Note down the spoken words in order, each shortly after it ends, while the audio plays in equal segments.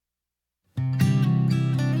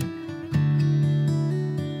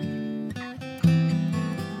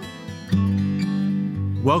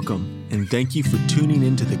Welcome, and thank you for tuning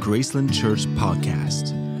into the Graceland Church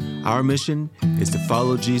podcast. Our mission is to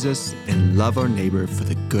follow Jesus and love our neighbor for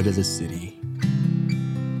the good of the city.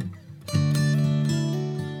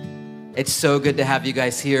 It's so good to have you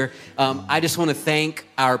guys here. I just want to thank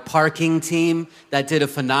our parking team that did a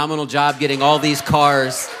phenomenal job getting all these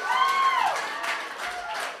cars.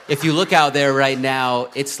 If you look out there right now,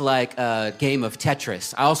 it's like a game of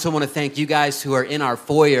Tetris. I also want to thank you guys who are in our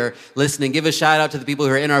foyer listening. Give a shout out to the people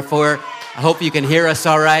who are in our foyer. I hope you can hear us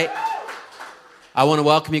all right. I want to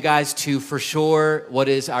welcome you guys to, for sure, what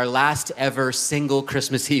is our last ever single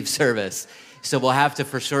Christmas Eve service. So we'll have to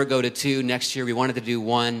for sure go to 2 next year. We wanted to do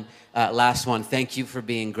one last one. Thank you for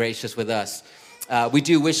being gracious with us. We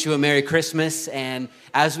do wish you a Merry Christmas, and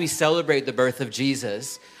as we celebrate the birth of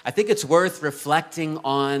Jesus, I think it's worth reflecting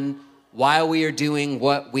on why we are doing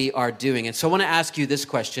what we are doing. And so I want to ask you this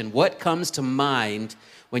question: what comes to mind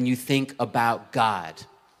when you think about God?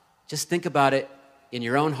 Just think about it in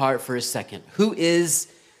your own heart for a second. Who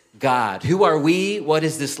is God? Who are we? What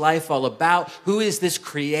is this life all about? Who is this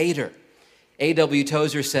creator? A.W.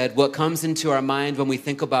 Tozer said, what comes into our mind when we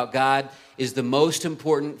think about God is the most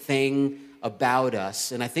important thing about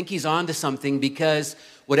us. And I think he's on to something, because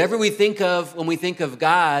whatever we think of when we think of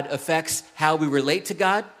God affects how we relate to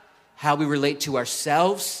God, how we relate to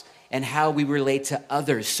ourselves, and how we relate to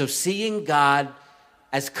others. So seeing God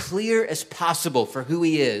as clear as possible for who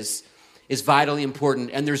he is vitally important.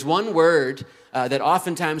 And there's one word that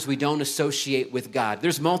oftentimes we don't associate with God.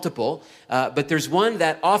 There's multiple, but there's one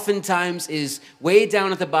that oftentimes is way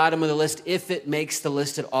down at the bottom of the list, if it makes the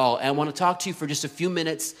list at all. And I want to talk to you for just a few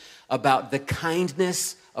minutes about the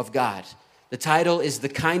kindness of God. The title is The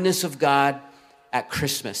Kindness of God at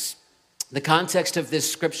Christmas. The context of this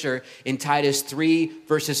scripture in Titus 3,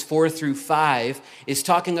 verses 4 through 5, is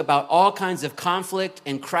talking about all kinds of conflict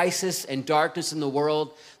and crisis and darkness in the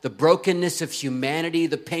world, the brokenness of humanity,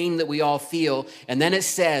 the pain that we all feel. And then it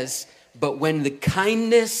says, but when the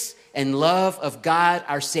kindness and love of God,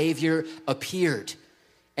 our Savior, appeared.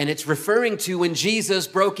 And it's referring to when Jesus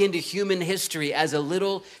broke into human history as a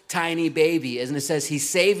little tiny baby. And it says he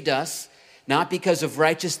saved us, not because of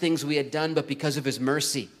righteous things we had done, but because of his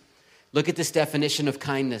mercy. Look at this definition of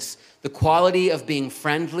kindness: the quality of being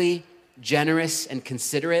friendly, generous, and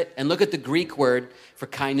considerate. And look at the Greek word for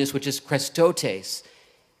kindness, which is Christotes.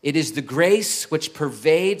 It is the grace which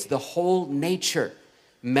pervades the whole nature,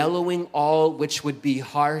 mellowing all which would be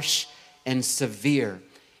harsh and severe.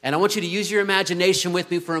 And I want you to use your imagination with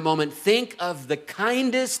me for a moment. Think of the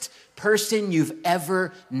kindest person you've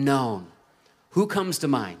ever known. Who comes to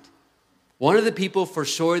mind? One of the people for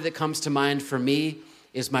sure that comes to mind for me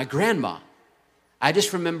is my grandma. I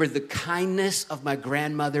just remember the kindness of my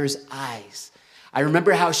grandmother's eyes. I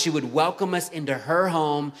remember how she would welcome us into her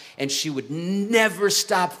home, and she would never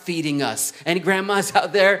stop feeding us. Any grandmas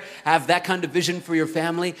out there have that kind of vision for your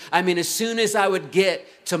family? I mean, as soon as I would get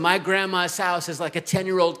to my grandma's house as like a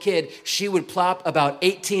 10-year-old kid, she would plop about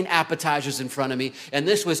 18 appetizers in front of me. And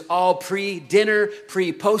this was all pre-dinner,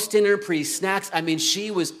 pre-post-dinner, pre-snacks. I mean,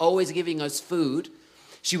 she was always giving us food.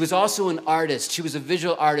 She was also an artist. She was a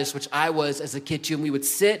visual artist, which I was as a kid too. And we would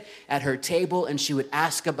sit at her table and she would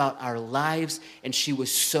ask about our lives. And she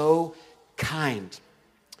was so kind.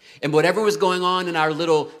 And whatever was going on in our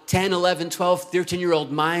little 10, 11, 12,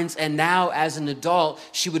 13-year-old minds, and now as an adult,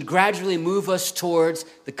 she would gradually move us towards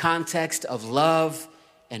the context of love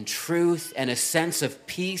and truth and a sense of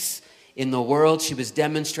peace in the world. She was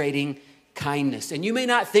demonstrating kindness. And you may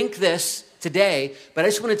not think this today, but I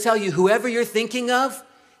just want to tell you, whoever you're thinking of,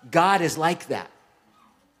 God is like that.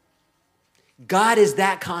 God is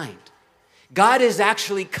that kind. God is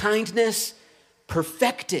actually kindness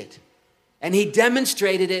perfected. And he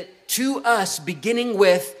demonstrated it to us beginning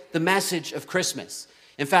with the message of Christmas.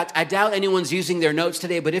 In fact, I doubt anyone's using their notes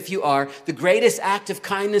today, but if you are, the greatest act of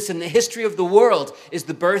kindness in the history of the world is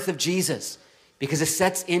the birth of Jesus, because it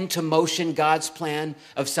sets into motion God's plan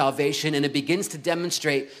of salvation, and it begins to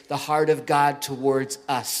demonstrate the heart of God towards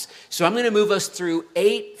us. So I'm going to move us through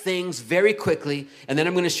 8 things very quickly, and then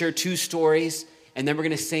I'm going to share 2 stories, and then we're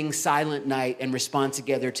going to sing Silent Night and respond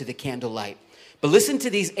together to the candlelight. But listen to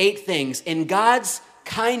these 8 things. In God's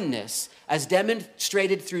kindness, as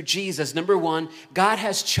demonstrated through Jesus, number 1, God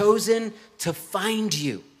has chosen to find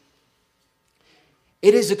you.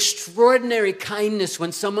 It is extraordinary kindness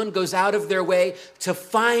when someone goes out of their way to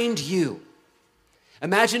find you.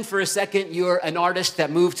 Imagine for a second you're an artist that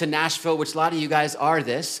moved to Nashville, which a lot of you guys are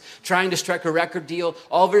this, trying to strike a record deal.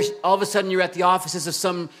 All of a sudden you're at the offices of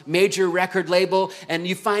some major record label and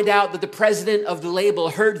you find out that the president of the label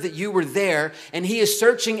heard that you were there and he is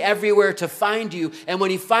searching everywhere to find you. And when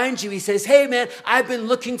he finds you, he says, hey man, I've been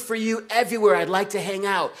looking for you everywhere. I'd like to hang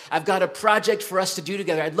out. I've got a project for us to do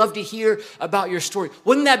together. I'd love to hear about your story.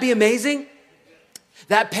 Wouldn't that be amazing?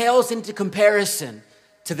 That pales into comparison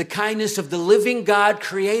to the kindness of the living God,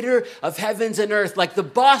 creator of heavens and earth, like the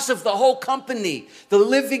boss of the whole company, the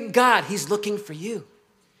living God. He's looking for you.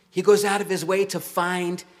 He goes out of his way to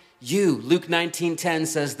find you. Luke 19:10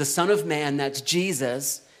 says, the Son of Man, that's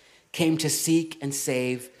Jesus, came to seek and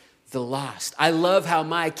save the lost. I love how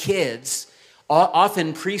my kids,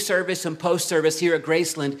 often pre-service and post-service here at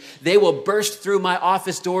Graceland, they will burst through my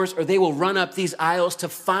office doors or they will run up these aisles to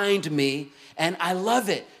find me. And I love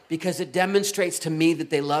it, because it demonstrates to me that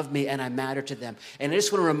they love me and I matter to them. And I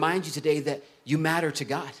just want to remind you today that you matter to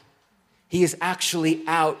God. He is actually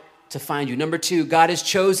out to find you. Number 2, God has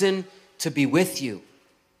chosen to be with you.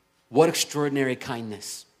 What extraordinary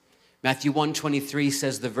kindness. Matthew 1:23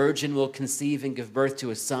 says, the virgin will conceive and give birth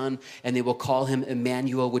to a son, and they will call him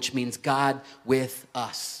Emmanuel, which means God with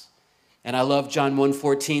us. And I love John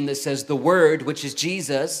 1:14 that says, the Word, which is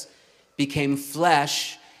Jesus, became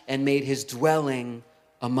flesh and made his dwelling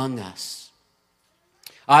among us.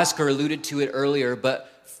 Oscar alluded to it earlier, but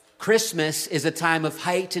Christmas is a time of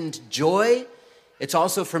heightened joy. It's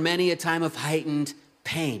also for many a time of heightened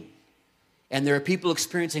pain. And there are people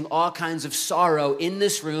experiencing all kinds of sorrow in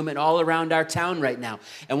this room and all around our town right now.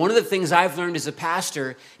 And one of the things I've learned as a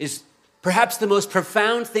pastor is perhaps the most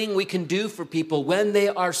profound thing we can do for people when they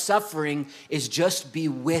are suffering is just be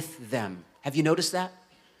with them. Have you noticed that?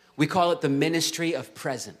 We call it the ministry of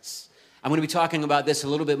presence. I'm going to be talking about this a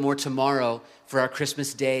little bit more tomorrow for our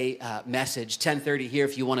Christmas Day message, 10:30 here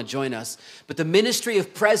if you want to join us. But the ministry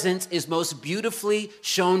of presence is most beautifully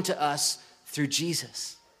shown to us through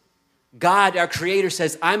Jesus. God, our Creator,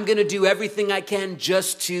 says, I'm going to do everything I can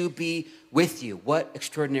just to be with you. What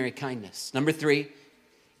extraordinary kindness. Number 3,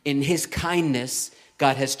 in his kindness,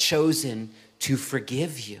 God has chosen to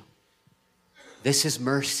forgive you. This is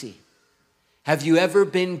mercy. Have you ever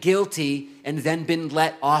been guilty and then been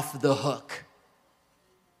let off the hook?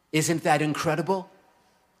 Isn't that incredible?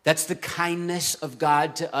 That's the kindness of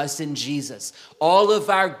God to us in Jesus. All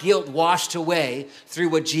of our guilt washed away through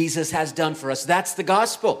what Jesus has done for us. That's the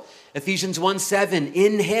gospel. Ephesians 1:7,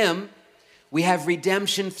 in him we have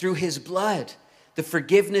redemption through his blood, the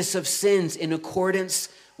forgiveness of sins in accordance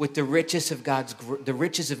with the riches of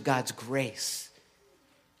God's grace.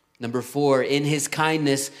 Number 4, in his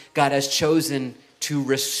kindness, God has chosen to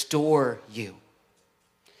restore you.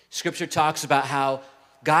 Scripture talks about how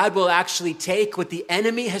God will actually take what the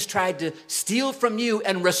enemy has tried to steal from you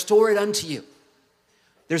and restore it unto you.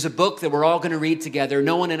 There's a book that we're all going to read together.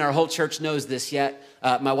 No one in our whole church knows this yet.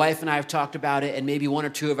 My wife and I have talked about it, and maybe 1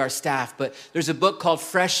 or 2 of our staff. But there's a book called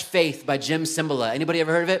Fresh Faith by Jim Cymbala. Anybody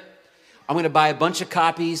ever heard of it? I'm going to buy a bunch of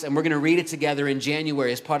copies, and we're going to read it together in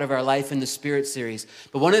January as part of our Life in the Spirit series.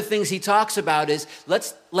 But one of the things he talks about is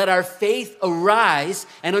let's let our faith arise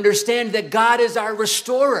and understand that God is our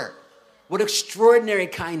restorer. What extraordinary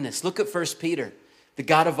kindness. Look at 1 Peter. The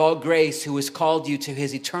God of all grace, who has called you to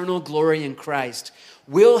his eternal glory in Christ,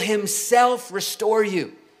 will himself restore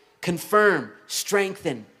you, confirm,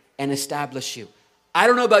 strengthen, and establish you. I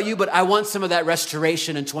don't know about you, but I want some of that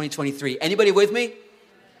restoration in 2023. Anybody with me?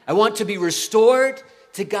 I want to be restored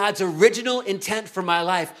to God's original intent for my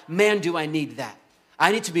life. Man, do I need that.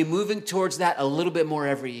 I need to be moving towards that a little bit more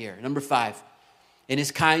every year. Number 5, in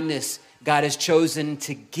his kindness, God has chosen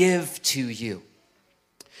to give to you.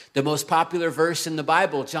 The most popular verse in the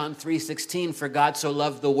Bible, John 3:16, for God so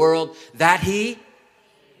loved the world that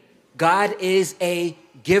God is a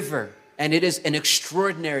giver, and it is an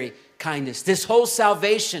extraordinary kindness. This whole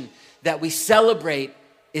salvation that we celebrate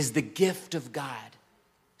is the gift of God,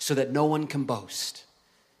 so that no one can boast.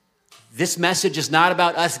 This message is not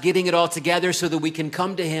about us getting it all together so that we can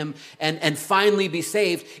come to him and finally be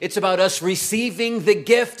saved. It's about us receiving the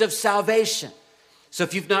gift of salvation. So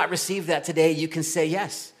if you've not received that today, you can say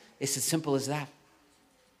yes. It's as simple as that.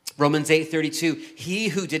 Romans 8:32, he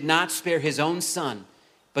who did not spare his own son,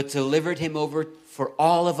 but delivered him over for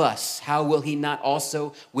all of us, how will he not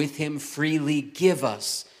also with him freely give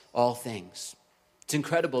us all things? It's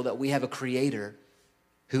incredible that we have a creator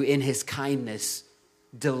who in his kindness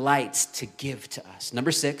delights to give to us.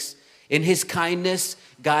 Number 6, in his kindness,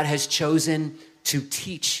 God has chosen to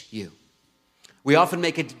teach you. We often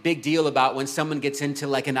make a big deal about when someone gets into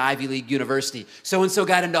like an Ivy League university. So-and-so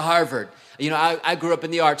got into Harvard. You know, I grew up in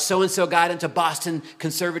the arts. So-and-so got into Boston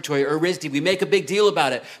Conservatory or RISD. We make a big deal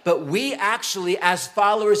about it. But we actually, as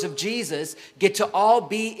followers of Jesus, get to all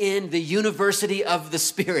be in the University of the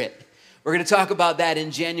Spirit. We're going to talk about that in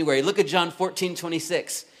January. Look at John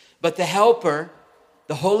 14:26. But the Helper,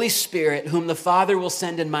 the Holy Spirit, whom the Father will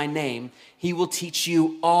send in my name, he will teach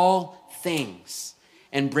you all things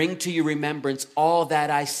and bring to your remembrance all that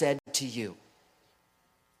I said to you.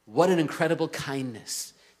 What an incredible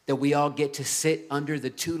kindness that we all get to sit under the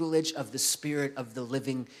tutelage of the Spirit of the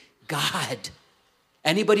living God.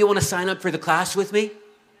 Anybody want to sign up for the class with me?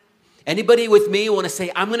 Anybody with me want to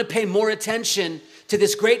say, I'm going to pay more attention to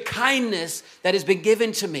this great kindness that has been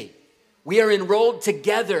given to me? We are enrolled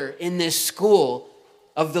together in this school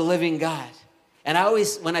of the living God. And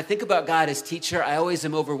when I think about God as teacher, I always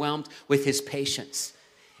am overwhelmed with his patience.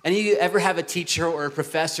 Any of you ever have a teacher or a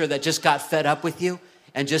professor that just got fed up with you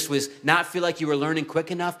and just was not feel like you were learning quick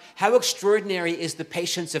enough? How extraordinary is the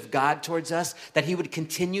patience of God towards us that he would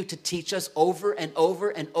continue to teach us over and over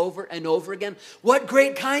and over and over again? What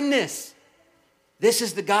great kindness! This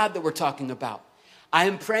is the God that we're talking about. I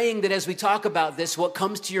am praying that as we talk about this, what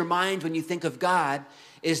comes to your mind when you think of God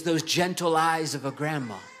is those gentle eyes of a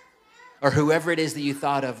grandma or whoever it is that you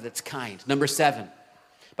thought of that's kind. Number 7.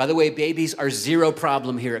 By the way, babies are zero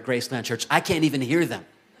problem here at Graceland Church. I can't even hear them.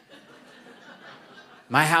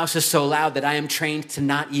 My house is so loud that I am trained to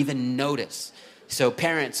not even notice. So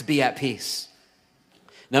parents, be at peace.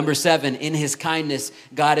 Number 7, in his kindness,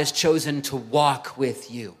 God has chosen to walk with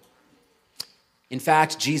you. In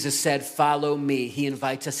fact, Jesus said, follow me. He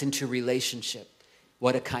invites us into relationship.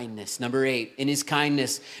 What a kindness. Number 8, in his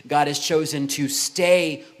kindness, God has chosen to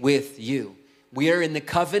stay with you. We are in the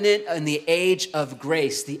covenant and the age of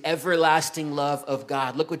grace, the everlasting love of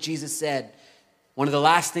God. Look what Jesus said. One of the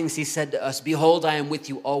last things he said to us, behold, I am with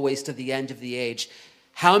you always to the end of the age.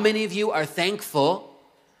 How many of you are thankful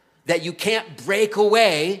that you can't break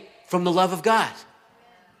away from the love of God?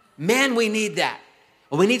 Man, we need that.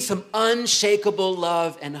 We need some unshakable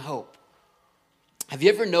love and hope. Have you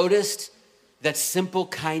ever noticed that simple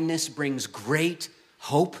kindness brings great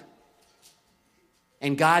hope?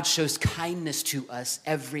 And God shows kindness to us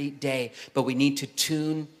every day, but we need to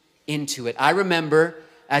tune into it. I remember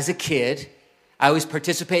as a kid, I was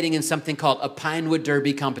participating in something called a Pinewood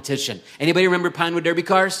Derby competition. Anybody remember Pinewood Derby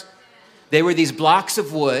cars? They were these blocks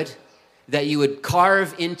of wood that you would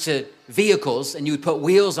carve into vehicles and you would put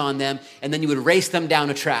wheels on them and then you would race them down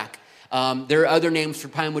a track. There are other names for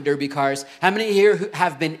Pinewood Derby cars. How many here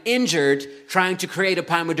have been injured trying to create a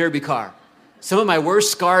Pinewood Derby car? Some of my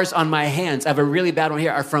worst scars on my hands, I have a really bad one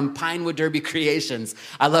here, are from Pinewood Derby creations.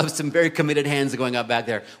 I love some very committed hands going up back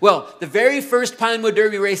there. Well, the very first Pinewood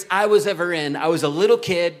Derby race I was ever in, I was a little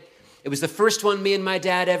kid. It was the first one me and my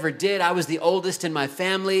dad ever did. I was the oldest in my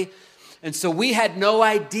family. And so we had no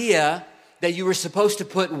idea that you were supposed to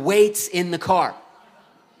put weights in the car.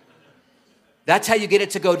 That's how you get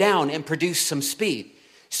it to go down and produce some speed.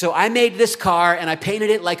 So I made this car and I painted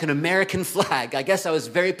it like an American flag. I guess I was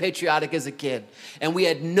very patriotic as a kid. And we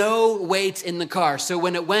had no weights in the car. So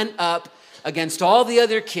when it went up against all the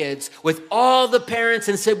other kids, with all the parents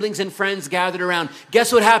and siblings and friends gathered around,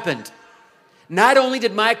 guess what happened? Not only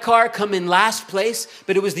did my car come in last place,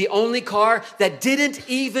 but it was the only car that didn't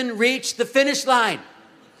even reach the finish line.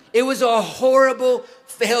 It was a horrible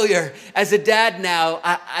failure. As a dad now,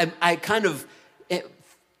 I kind of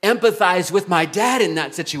empathize with my dad in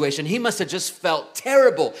that situation. He must have just felt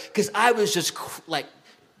terrible because I was just like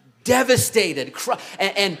devastated.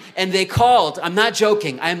 And they called, I'm not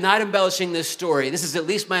joking, I am not embellishing this story. This is at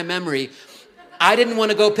least my memory. I didn't want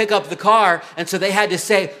to go pick up the car, and so they had to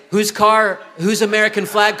say, whose American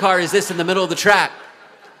flag car is this in the middle of the track?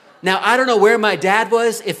 Now, I don't know where my dad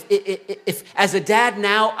was. If as a dad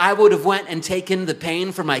now, I would have went and taken the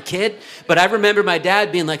pain for my kid. But I remember my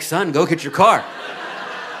dad being like, son, go get your car.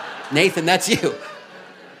 Nathan, that's you.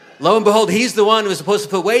 Lo and behold, he's the one who was supposed to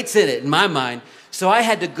put weights in it, in my mind. So I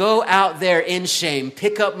had to go out there in shame,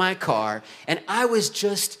 pick up my car, and I was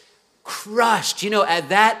just crushed. You know, at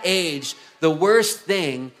that age, the worst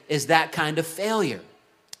thing is that kind of failure.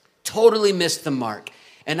 Totally missed the mark.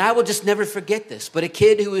 And I will just never forget this. But a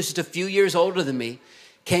kid who was just a few years older than me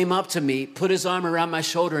came up to me, put his arm around my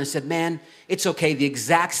shoulder and said, man, it's okay. The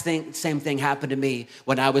exact same thing happened to me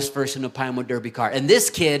when I was first in a Pinewood Derby car. And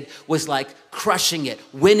this kid was like crushing it,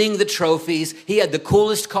 winning the trophies. He had the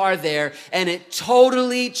coolest car there, and it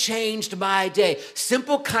totally changed my day.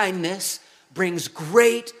 Simple kindness brings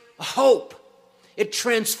great hope. It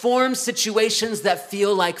transforms situations that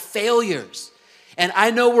feel like failures. And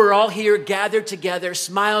I know we're all here gathered together,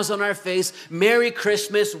 smiles on our face, Merry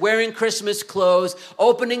Christmas, wearing Christmas clothes,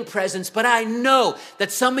 opening presents. But I know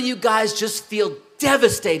that some of you guys just feel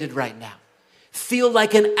devastated right now. Feel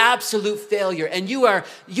like an absolute failure. And you are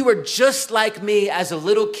just like me as a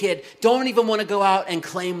little kid. Don't even want to go out and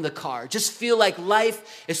claim the car. Just feel like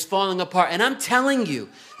life is falling apart. And I'm telling you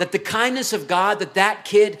that the kindness of God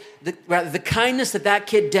the kindness that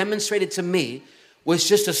kid demonstrated to me was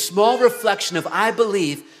just a small reflection of, I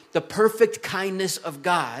believe, the perfect kindness of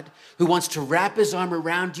God, who wants to wrap his arm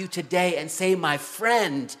around you today and say, my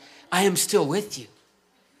friend, I am still with you.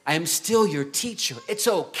 I am still your teacher. It's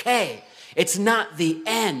okay. It's not the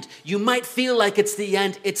end. You might feel like it's the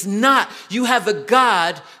end. It's not. You have a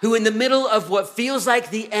God who, in the middle of what feels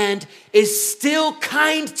like the end, is still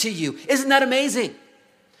kind to you. Isn't that amazing?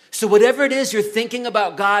 So whatever it is you're thinking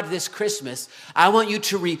about God this Christmas, I want you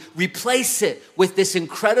to replace it with this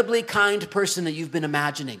incredibly kind person that you've been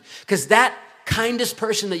imagining. Because that kindest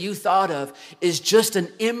person that you thought of is just an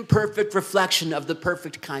imperfect reflection of the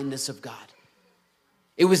perfect kindness of God.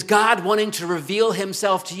 It was God wanting to reveal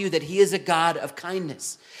himself to you, that he is a God of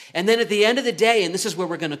kindness. And then at the end of the day, and this is where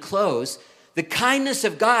we're going to close, the kindness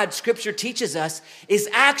of God, Scripture teaches us, is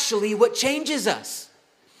actually what changes us.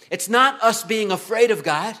 It's not us being afraid of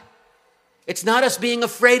God. It's not us being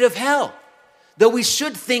afraid of hell. Though we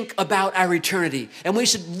should think about our eternity and we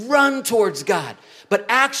should run towards God. But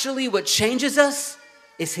actually what changes us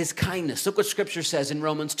is his kindness. Look what Scripture says in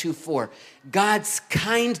Romans 2:4. God's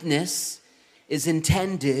kindness is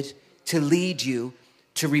intended to lead you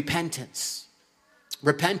to repentance.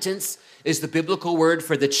 Repentance is the biblical word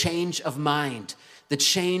for the change of mind, the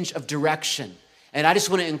change of direction. And I just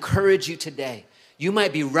want to encourage you today. You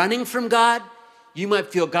might be running from God. You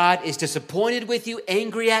might feel God is disappointed with you,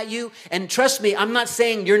 angry at you. And trust me, I'm not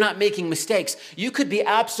saying you're not making mistakes. You could be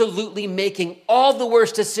absolutely making all the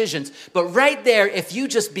worst decisions. But right there, if you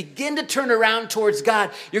just begin to turn around towards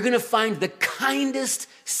God, you're going to find the kindest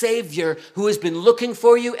Savior who has been looking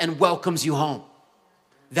for you and welcomes you home.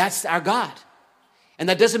 That's our God. And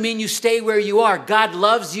that doesn't mean you stay where you are. God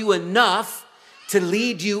loves you enough to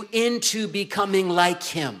lead you into becoming like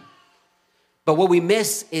him. But what we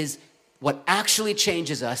miss is what actually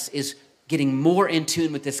changes us is getting more in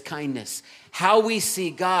tune with this kindness. How we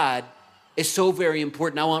see God is so very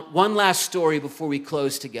important. I want one last story before we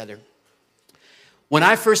close together. When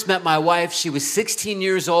I first met my wife, she was 16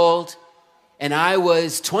 years old and I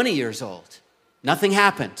was 20 years old. Nothing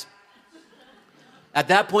happened. At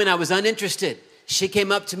that point, I was uninterested. She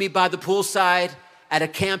came up to me by the poolside at a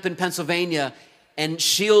camp in Pennsylvania, and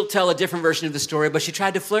she'll tell a different version of the story, but she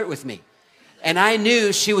tried to flirt with me. And I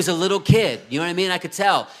knew she was a little kid, you know what I mean? I could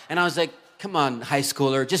tell. And I was like, come on, high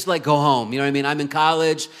schooler, just like go home, you know what I mean? I'm in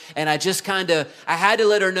college, and I just I had to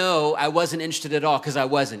let her know I wasn't interested at all, because I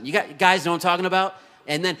wasn't. You guys know what I'm talking about?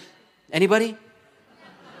 And then, anybody?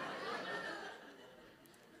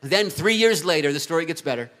 Then 3 years later, the story gets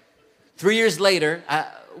better. 3 years later,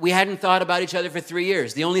 we hadn't thought about each other for 3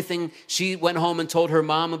 years. The only thing she went home and told her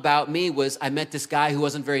mom about me was I met this guy who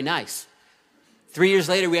wasn't very nice. 3 years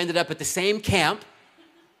later, we ended up at the same camp,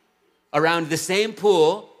 around the same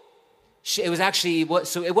pool. It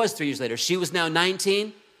was 3 years later. She was now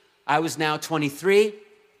 19. I was now 23.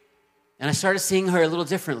 And I started seeing her a little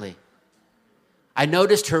differently. I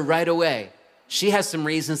noticed her right away. She has some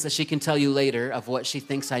reasons that she can tell you later of what she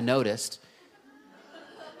thinks I noticed.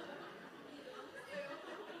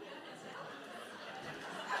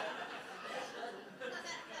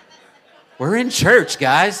 We're in church,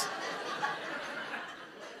 guys.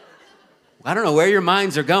 I don't know where your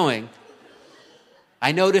minds are going.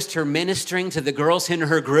 I noticed her ministering to the girls in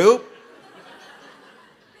her group.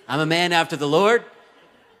 I'm a man after the Lord.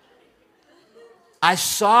 I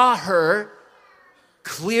saw her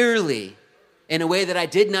clearly in a way that I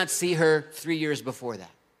did not see her 3 years before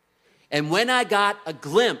that. And when I got a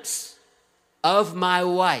glimpse of my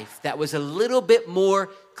wife that was a little bit more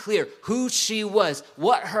clear, who she was,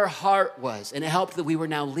 what her heart was, and it helped that we were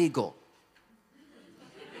now legal.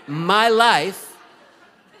 My life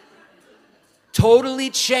totally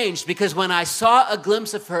changed, because when I saw a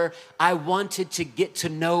glimpse of her, I wanted to get to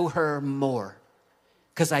know her more,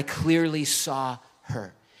 because I clearly saw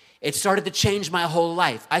her. It started to change my whole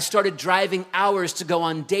life. I started driving hours to go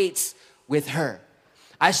on dates with her.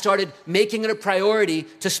 I started making it a priority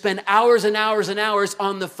to spend hours and hours and hours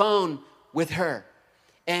on the phone with her.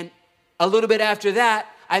 And a little bit after that,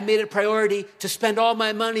 I made it a priority to spend all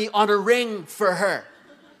my money on a ring for her.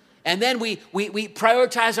 And then we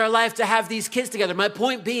prioritize our life to have these kids together. My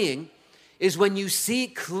point being is, when you see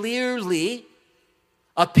clearly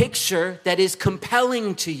a picture that is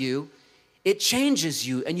compelling to you, it changes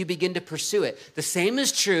you and you begin to pursue it. The same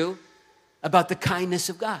is true about the kindness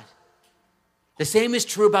of God. The same is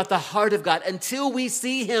true about the heart of God. Until we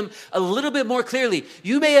see him a little bit more clearly,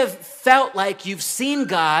 you may have felt like you've seen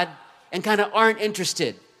God and kind of aren't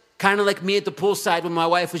interested. Kind of like me at the poolside when my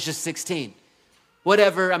wife was just 16.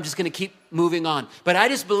 Whatever, I'm just going to keep moving on. But I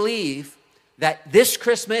just believe that this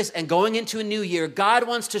Christmas and going into a new year, God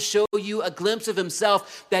wants to show you a glimpse of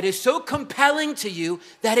himself that is so compelling to you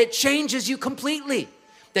that it changes you completely.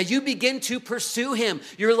 That you begin to pursue him.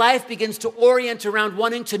 Your life begins to orient around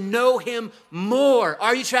wanting to know him more.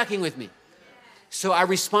 Are you tracking with me? So our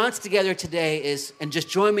response together today is, and just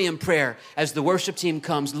join me in prayer as the worship team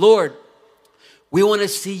comes, Lord, we want to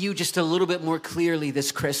see you just a little bit more clearly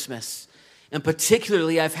this Christmas. And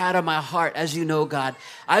particularly, I've had on my heart, as you know, God,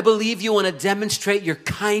 I believe you want to demonstrate your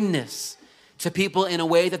kindness to people in a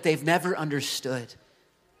way that they've never understood.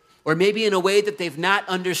 Or maybe in a way that they've not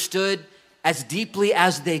understood as deeply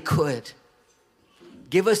as they could.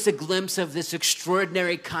 Give us a glimpse of this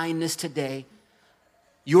extraordinary kindness today.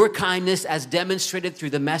 Your kindness as demonstrated through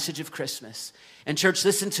the message of Christmas. And church,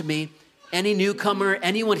 listen to me. Any newcomer,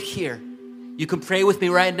 anyone here, you can pray with me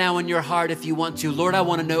right now in your heart if you want to. Lord, I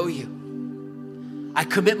want to know you. I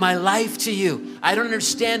commit my life to you. I don't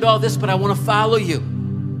understand all this, but I want to follow you.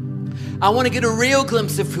 I want to get a real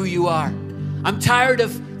glimpse of who you are. I'm tired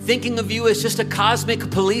of thinking of you as just a cosmic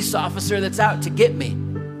police officer that's out to get me.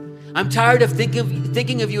 I'm tired of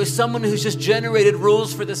thinking of you as someone who's just generated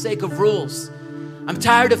rules for the sake of rules. I'm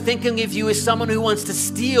tired of thinking of you as someone who wants to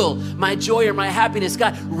steal my joy or my happiness.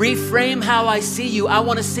 God, reframe how I see you. I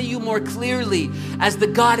want to see you more clearly as the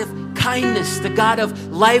God of kindness, the God of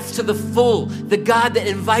life to the full, the God that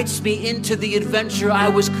invites me into the adventure I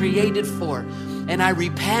was created for. And I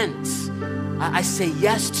repent. I say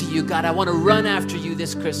yes to you, God. I want to run after you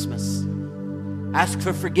this Christmas. Ask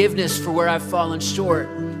for forgiveness for where I've fallen short.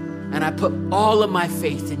 And I put all of my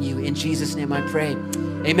faith in you. In Jesus' name I pray.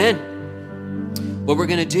 Amen. What we're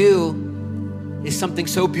going to do is something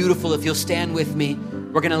so beautiful. If you'll stand with me,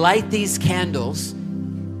 we're going to light these candles.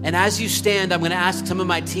 And as you stand, I'm going to ask some of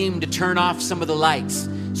my team to turn off some of the lights.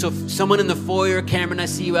 So if someone in the foyer, Cameron, I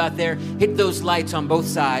see you out there, hit those lights on both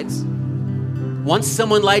sides. Once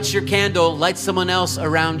someone lights your candle, light someone else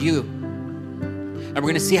around you. And we're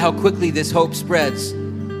going to see how quickly this hope spreads.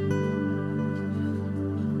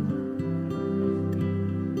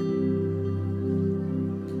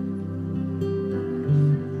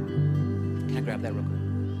 Can I grab that real quick?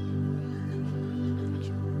 Thank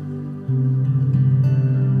you.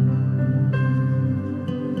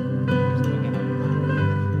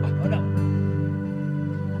 Oh, no.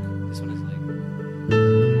 This one is like...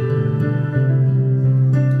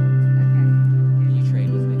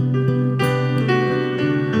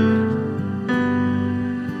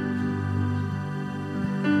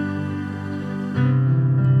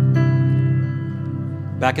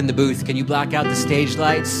 Back in the booth, can you block out the stage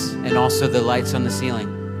lights and also the lights on the ceiling?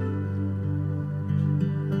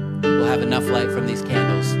 We'll have enough light from these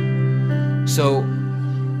candles. So,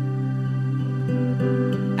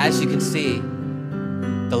 as you can see,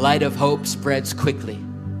 the light of hope spreads quickly.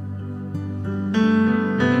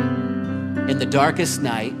 In the darkest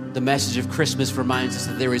night, the message of Christmas reminds us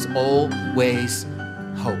that there is always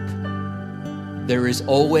hope. There is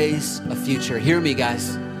always a future. Hear me,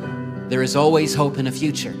 guys. There is always hope in a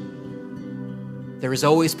future. There is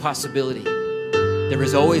always possibility. There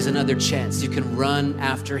is always another chance. You can run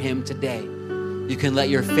after him today. You can let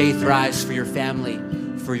your faith rise for your family,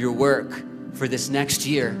 for your work, for this next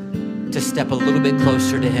year, to step a little bit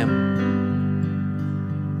closer to him.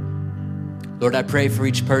 Lord, I pray for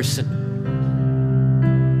each person.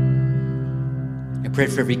 I pray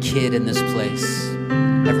for every kid in this place,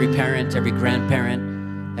 every parent, every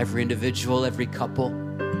grandparent, every individual, every couple.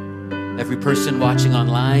 Every person watching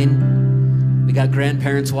online. We got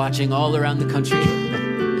grandparents watching all around the country.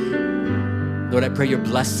 Lord, I pray your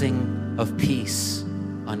blessing of peace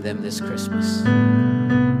on them this Christmas.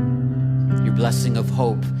 Your blessing of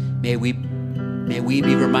hope. May we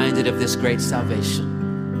be reminded of this great salvation.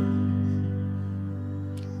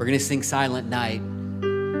 We're going to sing Silent Night.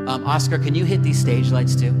 Oscar, can you hit these stage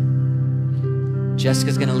lights too?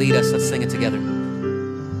 Jessica's going to lead us. Let's sing it together.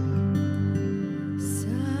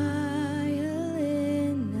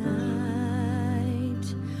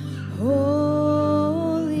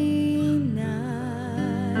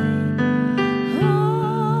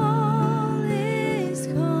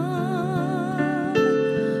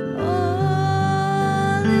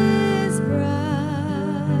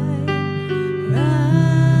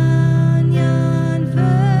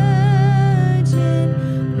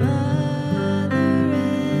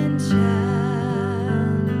 Child.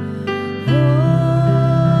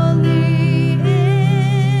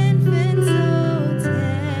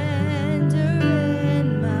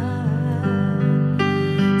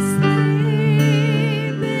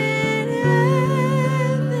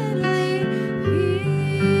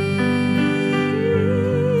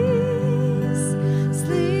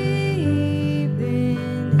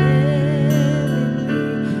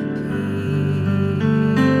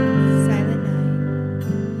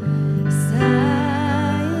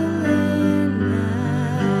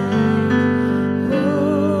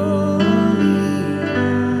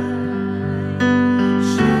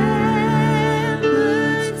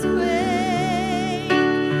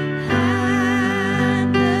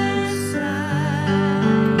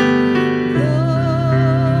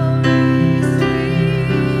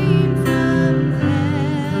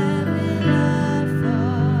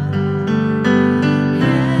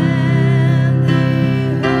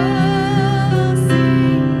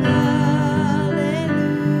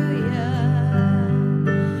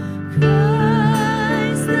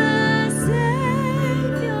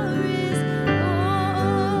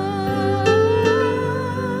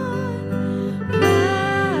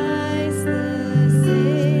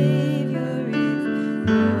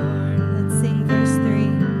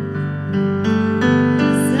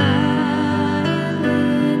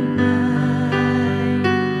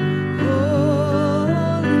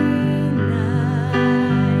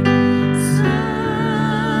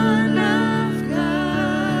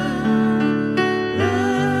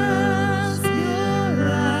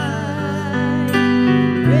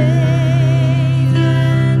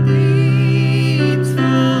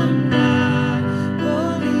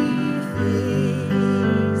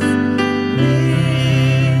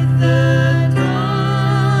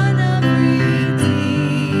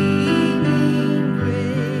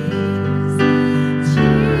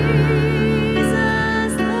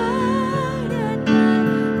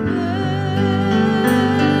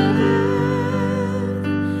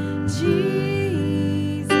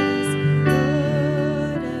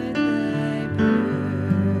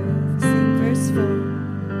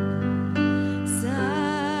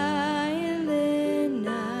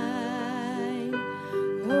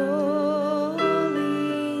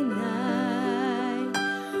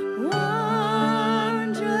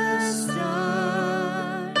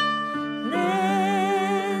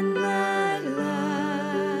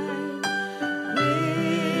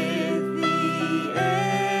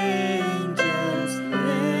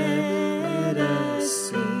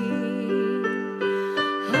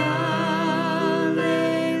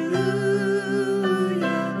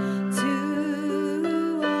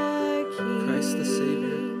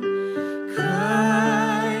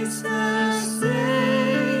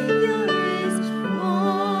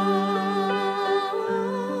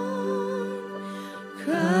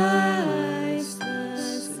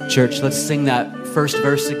 Church, let's sing that first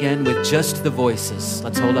verse again with just the voices.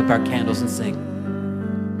 Let's hold up our candles and sing.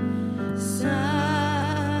 Silent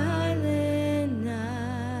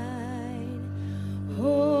night,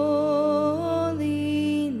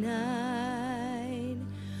 holy night,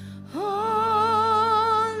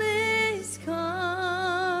 all is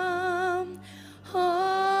calm,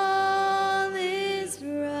 all is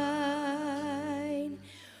right,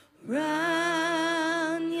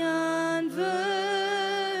 round yon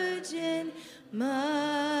virgin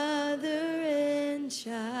mother and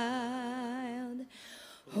child,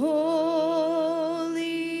 holy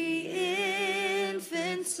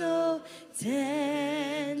infant, so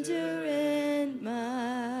tender and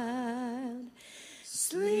mild,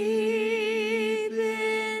 sleep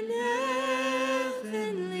in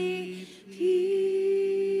heavenly peace,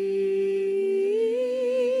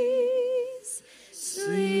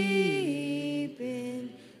 sleep in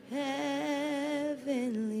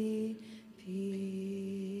heavenly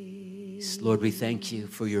peace. Lord, we thank you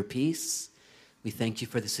for your peace. We thank you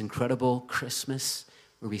for this incredible Christmas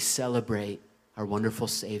where we celebrate our wonderful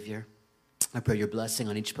Savior. I pray your blessing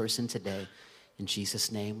on each person today. In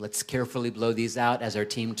Jesus' name, let's carefully blow these out as our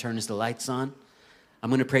team turns the lights on. I'm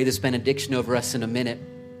going to pray this benediction over us in a minute.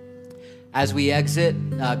 As we exit,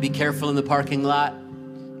 be careful in the parking lot.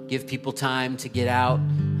 Give people time to get out.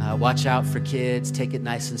 Watch out for kids. Take it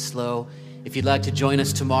nice and slow. If you'd like to join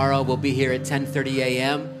us tomorrow, we'll be here at 10:30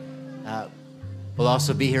 a.m. We'll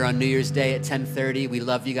also be here on New Year's Day at 10:30. We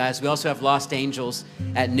love you guys. We also have Lost Angels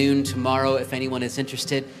at noon tomorrow if anyone is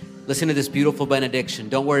interested. Listen to this beautiful benediction.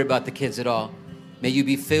 Don't worry about the kids at all. May you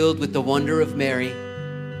be filled with the wonder of Mary,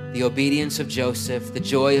 the obedience of Joseph, the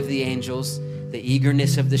joy of the angels, the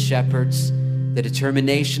eagerness of the shepherds, the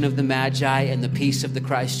determination of the Magi, and the peace of the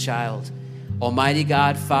Christ child. Almighty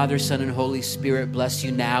God, Father, Son, and Holy Spirit, bless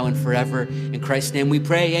you now and forever. In Christ's name we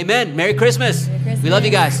pray. Amen. Merry Christmas. Merry Christmas. We love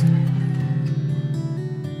you guys.